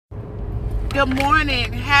Good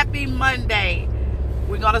morning. Happy Monday.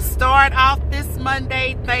 We're going to start off this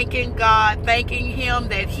Monday thanking God, thanking Him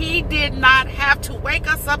that He did not have to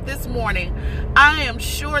wake us up this morning. I am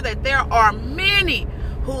sure that there are many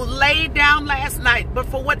who laid down last night, but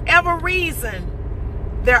for whatever reason,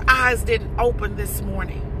 their eyes didn't open this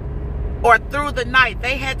morning. Or through the night,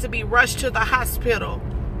 they had to be rushed to the hospital,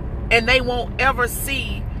 and they won't ever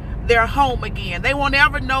see their home again. They won't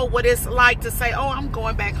ever know what it's like to say, oh, I'm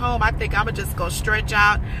going back home. I think I'm going to just go stretch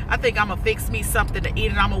out. I think I'm going to fix me something to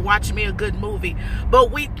eat and I'm going to watch me a good movie.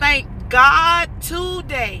 But we thank God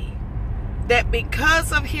today that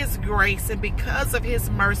because of His grace and because of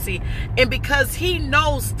His mercy and because He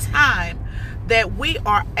knows time, that we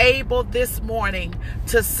are able this morning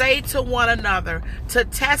to say to one another, to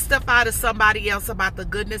testify to somebody else about the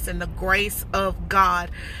goodness and the grace of God.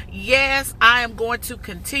 Yes, I am going to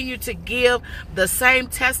continue to give the same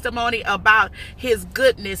testimony about His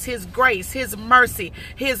goodness, His grace, His mercy,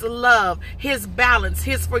 His love, His balance,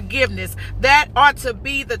 His forgiveness. That ought to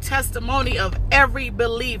be the testimony of every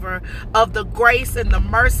believer of the grace and the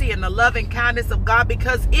mercy and the love and kindness of God,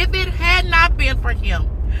 because if it had not been for Him,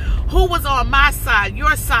 who was on my side,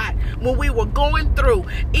 your side, when we were going through,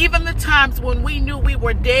 even the times when we knew we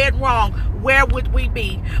were dead wrong, where would we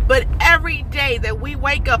be? But every day that we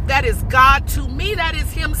wake up, that is God. To me, that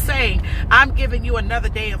is Him saying, I'm giving you another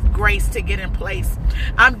day of grace to get in place.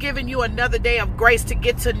 I'm giving you another day of grace to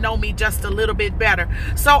get to know me just a little bit better.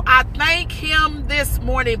 So I thank Him this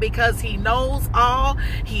morning because He knows all.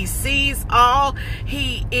 He sees all.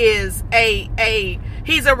 He is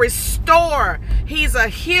He's a restorer. He's a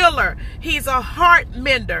healer. He's a heart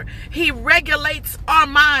mender. He regulates our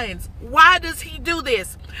minds. Why does He do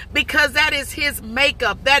this? Because that is His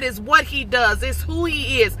makeup. That is what He does. It's who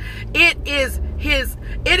He is. It is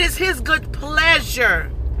His good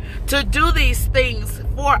pleasure to do these things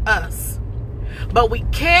for us. But we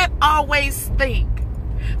can't always think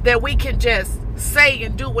that we can just say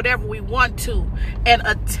and do whatever we want to and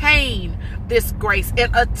attain this grace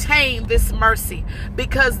and attain this mercy,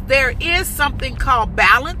 because there is something called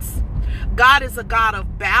balance. God is a God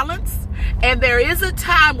of balance, and there is a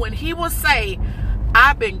time when He will say,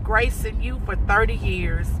 I've been gracing you for 30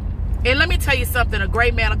 years. And let me tell you something. A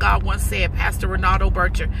great man of God once said, Pastor Ronaldo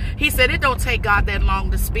Bircher, he said, it don't take God that long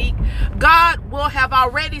to speak. God will have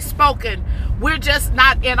already spoken. We're just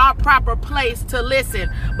not in our proper place to listen.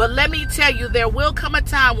 But let me tell you, there will come a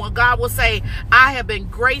time when God will say, I have been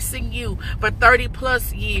gracing you for 30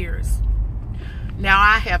 plus years. Now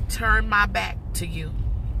I have turned my back to you.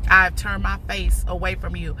 I have turned my face away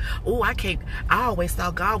from you. Oh, I always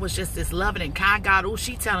thought God was just this loving and kind God. Oh,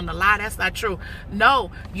 she telling a lie. That's not true.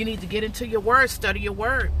 No, you need to get into your word, study your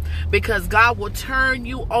word, because God will turn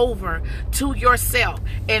you over to yourself.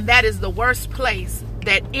 And that is the worst place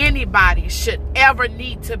that anybody should ever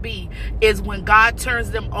need to be, is when God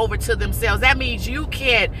turns them over to themselves. That means you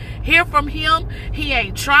can't hear from Him. He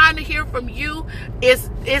ain't trying to hear from you. It's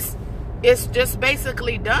just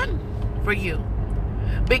basically done for you,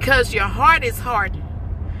 because your heart is hardened,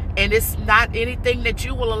 and it's not anything that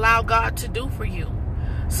you will allow God to do for you.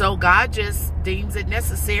 So God just deems it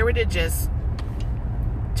necessary to just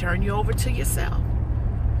turn you over to yourself.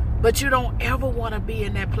 But you don't ever want to be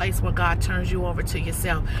in that place where God turns you over to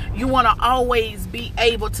yourself. You want to always be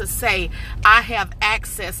able to say, I have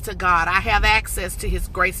access to God. I have access to His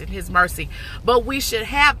grace and His mercy. But we should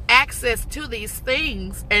have access to these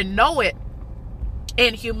things and know it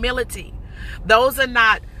in humility. Those are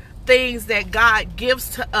not things that God gives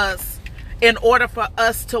to us in order for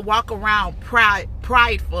us to walk around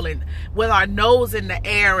prideful and with our nose in the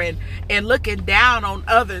air and looking down on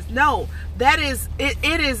others. No, that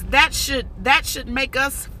should make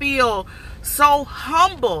us feel so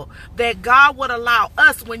humble that God would allow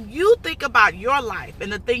us, when you think about your life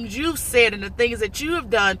and the things you've said and the things that you have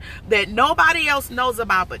done that nobody else knows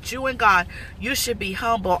about but you and God, you should be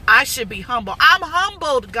humble. I should be humble. I'm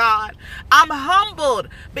humbled, God. I'm humbled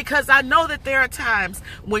because I know that there are times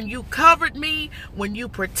when you covered me, when you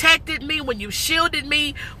protected me, when you shielded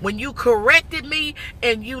me, when you corrected me,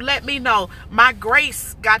 and you let me know my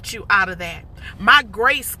grace got you out of that. My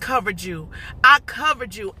grace covered you. I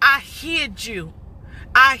covered you. I hid you.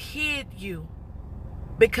 I hid you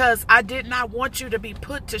because I did not want you to be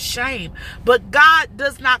put to shame. But God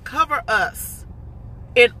does not cover us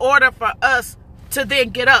in order for us to then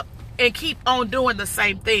get up and keep on doing the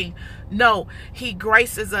same thing. No, He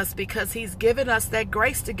graces us because He's given us that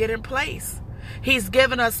grace to get in place. He's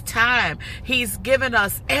given us time. He's given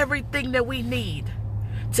us everything that we need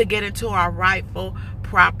to get into our rightful,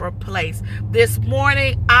 proper place. This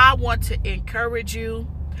morning, I want to encourage you.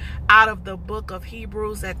 out of the book of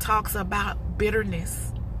Hebrews that talks about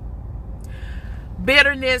bitterness.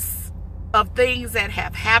 Bitterness of things that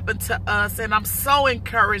have happened to us. And I'm so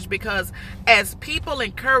encouraged because as people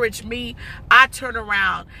encourage me, I turn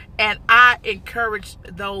around and I encourage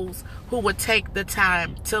those who would take the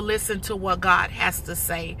time to listen to what God has to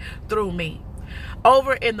say through me.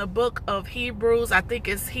 Over in the book of Hebrews, I think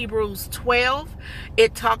it's Hebrews 12,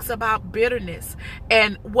 it talks about bitterness.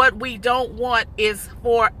 And what we don't want is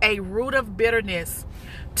for a root of bitterness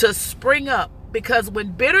to spring up. Because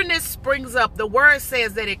when bitterness springs up, the word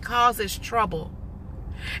says that it causes trouble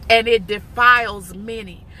and it defiles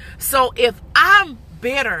many. So if I'm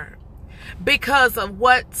bitter because of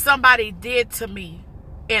what somebody did to me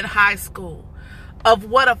in high school, of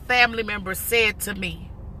what a family member said to me,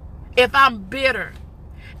 if I'm bitter,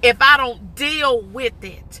 if I don't deal with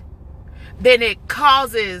it, then it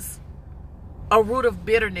causes a root of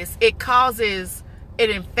bitterness. It causes an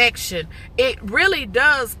infection. It really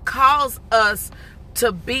does cause us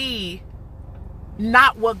to be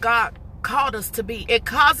not what God called us to be. It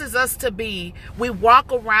causes us to be, we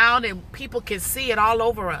walk around and people can see it all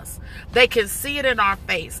over us. They can see it in our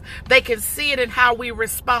face. They can see it in how we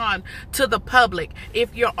respond to the public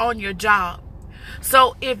if you're on your job.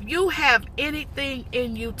 So if you have anything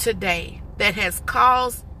in you today that has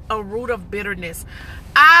caused a root of bitterness,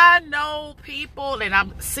 I know people, and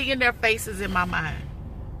I'm seeing their faces in my mind.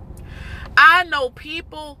 I know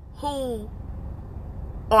people who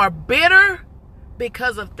are bitter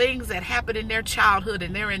because of things that happened in their childhood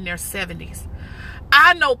and they're in their 70s.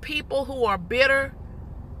 I know people who are bitter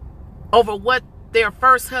over what their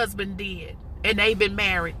first husband did and they've been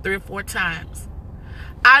married 3 or 4 times.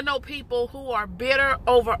 I know people who are bitter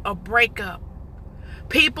over a breakup.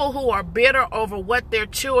 People who are bitter over what their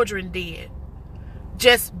children did.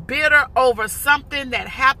 Just bitter over something that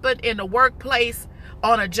happened in the workplace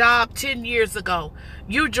on a job 10 years ago.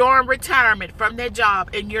 You join retirement from that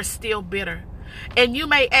job and you're still bitter. And you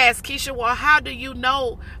may ask, Keisha, well, how do you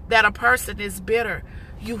know that a person is bitter?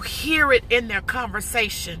 You hear it in their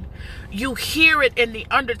conversation. You hear it in the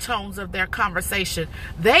undertones of their conversation.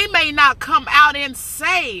 They may not come out and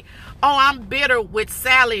say, oh, I'm bitter with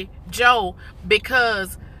Sally Joe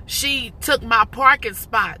because she took my parking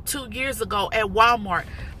spot 2 years ago at Walmart.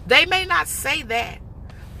 They may not say that.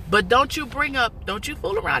 But don't you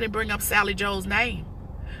fool around and bring up Sally Joe's name.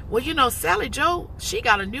 Well, you know, Sally Joe, she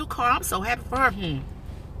got a new car. I'm so happy for her.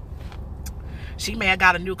 She may have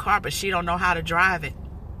got a new car, but she don't know how to drive it.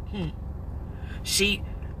 She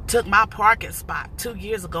took my parking spot 2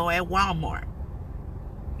 years ago at Walmart.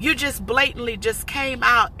 You just blatantly just came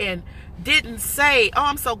out and didn't say, oh,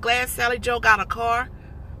 I'm so glad Sally Joe got a car.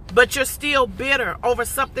 But you're still bitter over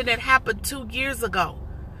something that happened 2 years ago.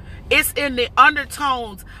 It's in the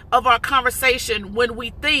undertones of our conversation when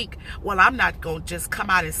we think, well, I'm not going to just come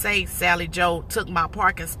out and say Sally Joe took my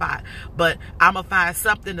parking spot, but I'm going to find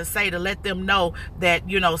something to say to let them know that,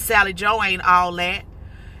 you know, Sally Joe ain't all that.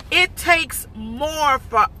 It takes more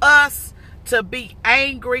for us to be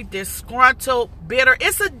angry, disgruntled, bitter.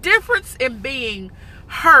 It's a difference in being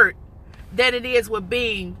hurt than it is with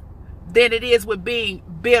being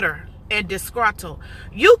bitter and disgruntled.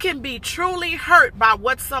 You can be truly hurt by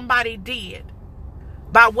what somebody did,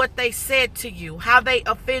 by what they said to you, how they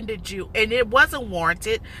offended you, and it wasn't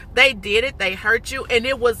warranted. They did it, they hurt you, and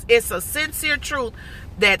it's a sincere truth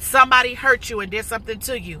that somebody hurt you and did something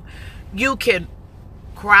to you. You can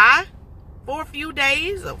cry for a few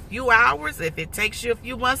days, a few hours, if it takes you a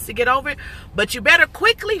few months to get over it, but you better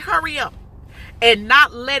quickly hurry up and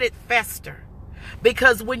not let it fester.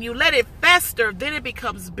 Because when you let it fester, then it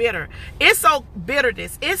becomes bitter. It's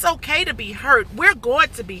bitterness. It's okay to be hurt. We're going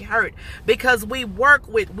to be hurt because we work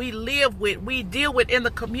with, we live with, we deal with in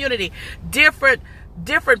the community different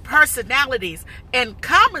personalities. And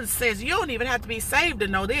common sense, you don't even have to be saved to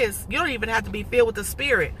know this. You don't even have to be filled with the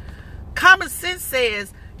Spirit. Common sense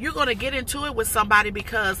says you're going to get into it with somebody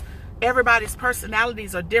because everybody's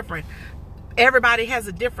personalities are different. Everybody has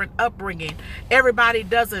a different upbringing. Everybody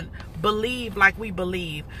doesn't believe like we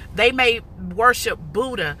believe. They may worship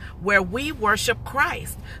Buddha where we worship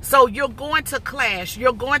Christ. So you're going to clash.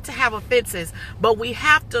 You're going to have offenses, but we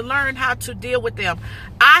have to learn how to deal with them.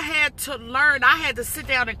 I had to sit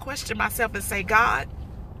down and question myself and say, God,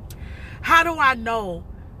 how do I know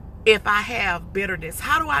if I have bitterness?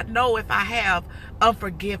 How do I know if I have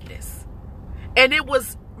unforgiveness? And it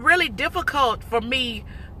was really difficult for me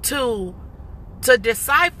to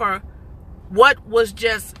decipher what was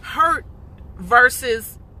just hurt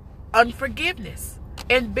versus unforgiveness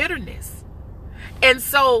and bitterness. And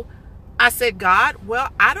so I said, God, well,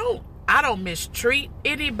 I I don't mistreat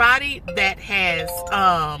anybody that has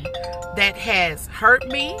hurt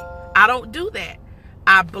me. I don't do that.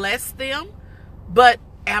 I bless them. But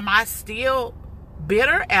am I still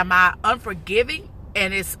bitter? Am I unforgiving?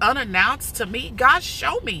 And it's unannounced to me? God,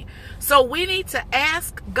 show me. So we need to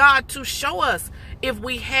ask God to show us if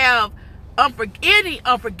we have any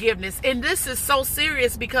unforgiveness. And this is so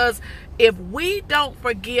serious, because if we don't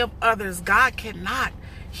forgive others, God cannot.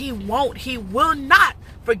 He won't. He will not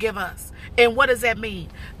forgive us. And what does that mean?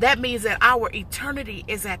 That means that our eternity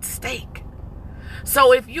is at stake.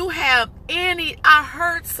 So if you have I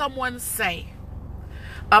heard someone say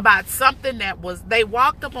about something they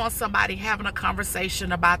walked up on somebody having a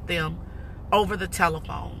conversation about them over the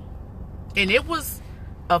telephone. And it was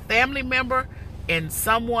a family member and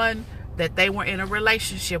someone that they were in a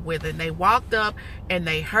relationship with. And they walked up and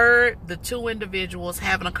they heard the two individuals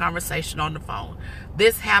having a conversation on the phone.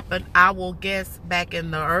 This happened, I will guess, back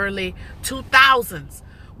in the early 2000s.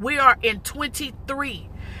 We are in 23.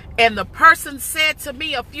 And the person said to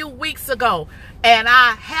me a few weeks ago, and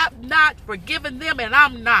I have not forgiven them, and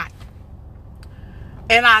I'm not.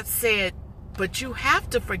 And I said, but you have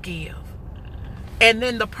to forgive. And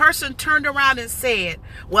then the person turned around and said,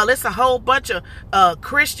 well, it's a whole bunch of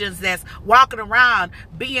Christians that's walking around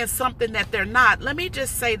being something that they're not. Let me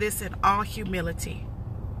just say this in all humility.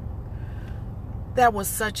 That was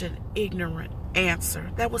such an ignorant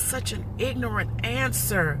answer. That was such an ignorant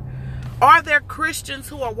answer. Are there Christians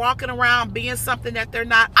who are walking around being something that they're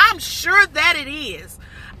not? I'm sure that it is.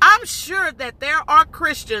 I'm sure that there are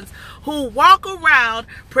Christians who walk around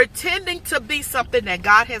pretending to be something that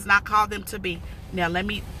God has not called them to be. Now,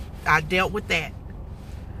 I dealt with that.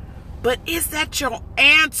 But is that your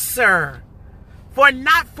answer for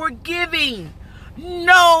not forgiving?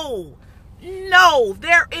 No,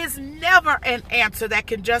 there is never an answer that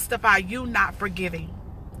can justify you not forgiving.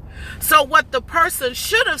 So what the person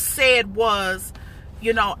should have said was,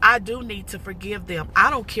 I do need to forgive them. I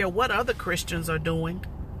don't care what other Christians are doing.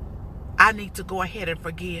 I need to go ahead and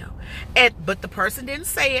forgive. But the person didn't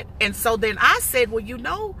say it. And so then I said,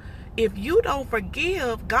 well, if you don't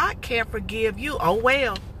forgive, God can't forgive you. Oh,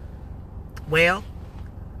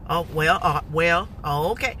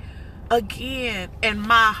 okay. Again, in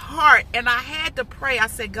my heart, and I had to pray. I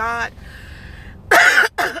said, God,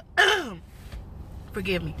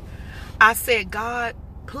 forgive me. I said, God,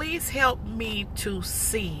 please help me to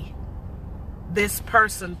see this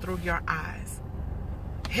person through your eyes.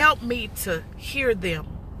 Help me to hear them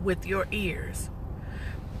with your ears.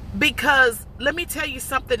 Because let me tell you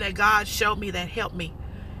something that God showed me that helped me.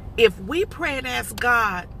 If we pray and ask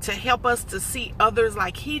God to help us to see others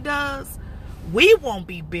like He does, we won't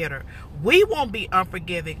be bitter. We won't be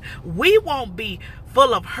unforgiving. We won't be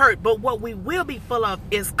full of hurt. But what we will be full of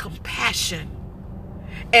is compassion.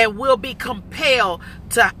 And we'll be compelled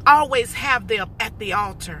to always have them at the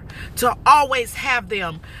altar, to always have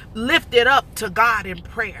them lifted up to God in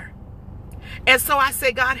prayer. And so I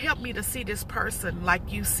said, God, help me to see this person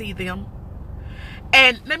like you see them.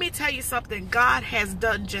 And let me tell you something, God has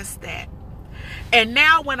done just that. And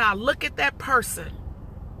now when I look at that person,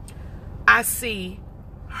 I see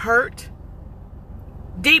hurt,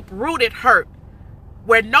 deep-rooted hurt,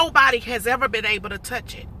 where nobody has ever been able to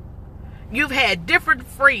touch it. You've had different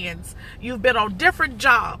friends. You've been on different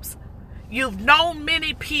jobs. You've known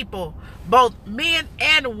many people, both men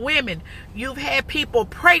and women. You've had people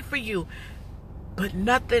pray for you. But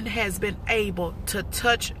nothing has been able to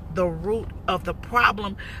touch the root of the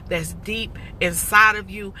problem that's deep inside of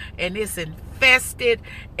you. And it's infested.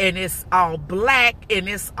 And it's all black. And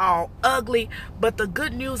it's all ugly. But the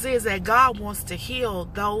good news is that God wants to heal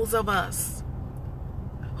those of us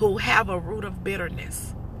who have a root of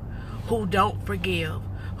bitterness, who don't forgive,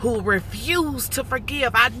 who refuse to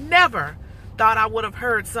forgive. I never thought I would have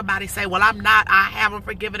heard somebody say, well, I haven't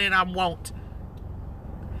forgiven and I won't.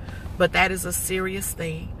 But that is a serious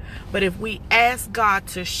thing. But if we ask God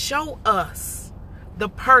to show us the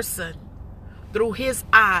person through His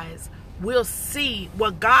eyes, we'll see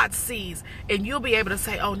what God sees. And you'll be able to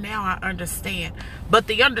say, oh, now I understand. But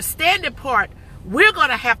the understanding part, we're going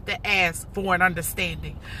to have to ask for an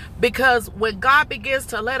understanding. Because when God begins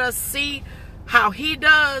to let us see how He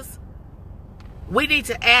does, we need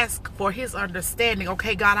to ask for His understanding.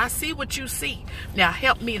 Okay, God, I see what you see. Now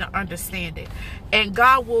help me to understand it. And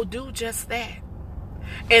God will do just that.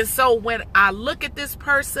 And so when I look at this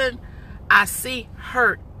person, I see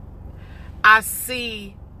hurt. I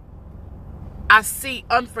see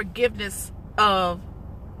unforgiveness of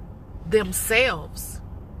themselves.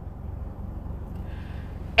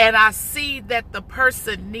 And I see that the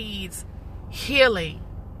person needs healing.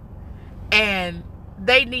 And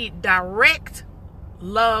They need direct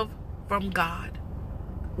love from God,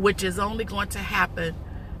 which is only going to happen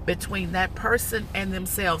between that person and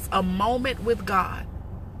themselves. A moment with God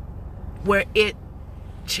where it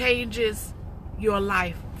changes your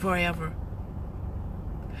life forever.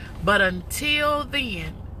 But until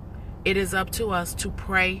then, it is up to us to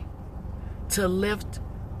pray, to lift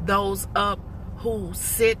those up who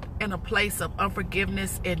sit in a place of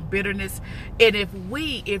unforgiveness and bitterness. And if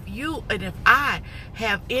you and if I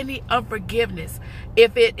have any unforgiveness,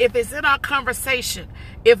 if it's in our conversation,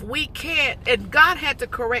 if we can't, and God had to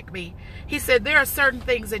correct me. He said there are certain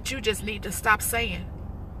things that you just need to stop saying,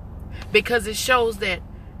 because it shows that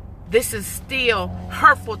this is still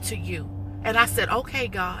hurtful to you. And I said, okay,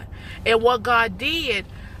 God. And what God did,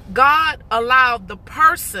 God allowed the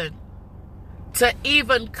person to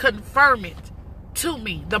even confirm it to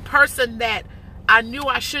me. The person that I knew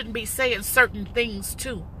I shouldn't be saying certain things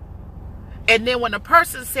to. And then when the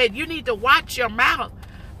person said, you need to watch your mouth,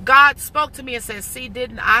 God spoke to me and said, see,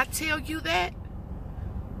 didn't I tell you that?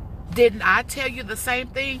 Didn't I tell you the same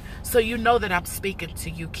thing? So you know that I'm speaking to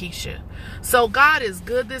you, Keisha. So God is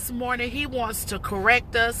good this morning. He wants to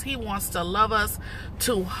correct us. He wants to love us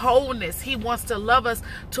to wholeness. He wants to love us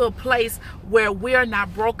to a place where we're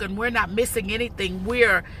not broken. We're not missing anything.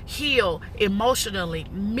 We're healed emotionally,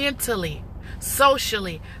 mentally,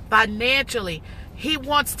 socially, financially. He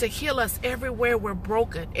wants to heal us everywhere we're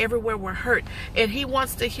broken, everywhere we're hurt. And He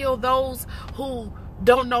wants to heal those who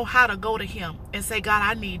don't know how to go to Him and say, God,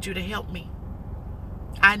 I need you to help me.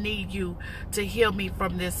 I need you to heal me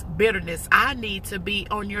from this bitterness. I need to be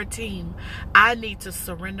on your team. I need to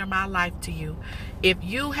surrender my life to you. If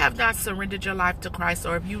you have not surrendered your life to Christ,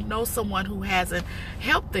 or if you know someone who hasn't,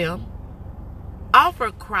 help them.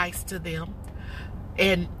 Offer Christ to them.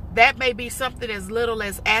 And that may be something as little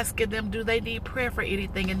as asking them, do they need prayer for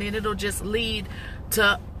anything? And then it'll just lead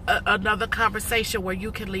to another conversation where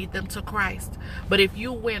you can lead them to Christ. But if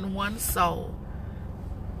you win one soul,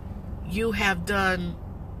 you have done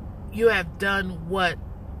what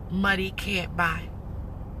money can't buy.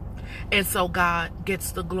 And so God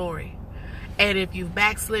gets the glory. And if you've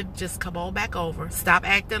backslid, just come on back over. Stop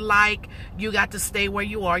acting like you got to stay where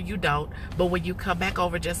you are. You don't. But when you come back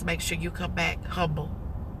over, just make sure you come back humble.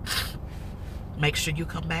 Make sure you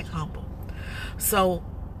come back humble. So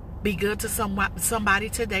be good to somebody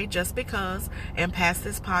today, just because, and pass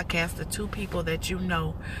this podcast to 2 people that you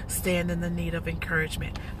know stand in the need of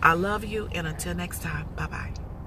encouragement. I love you, and until next time, bye-bye.